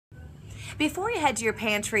Before you head to your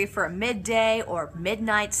pantry for a midday or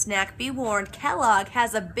midnight snack, be warned, Kellogg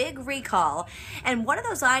has a big recall, and one of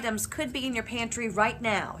those items could be in your pantry right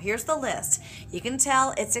now. Here's the list. You can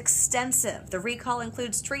tell it's extensive. The recall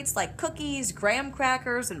includes treats like cookies, graham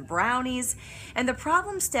crackers, and brownies, and the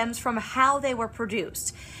problem stems from how they were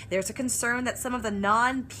produced. There's a concern that some of the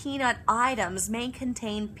non-peanut items may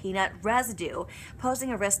contain peanut residue,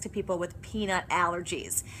 posing a risk to people with peanut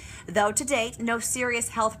allergies. Though to date, no serious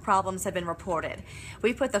health problems have been reported.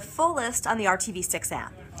 We put the full list on the RTV6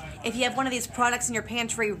 app. If you have one of these products in your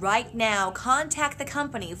pantry right now, contact the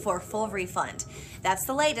company for a full refund. That's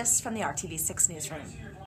the latest from the RTV6 newsroom.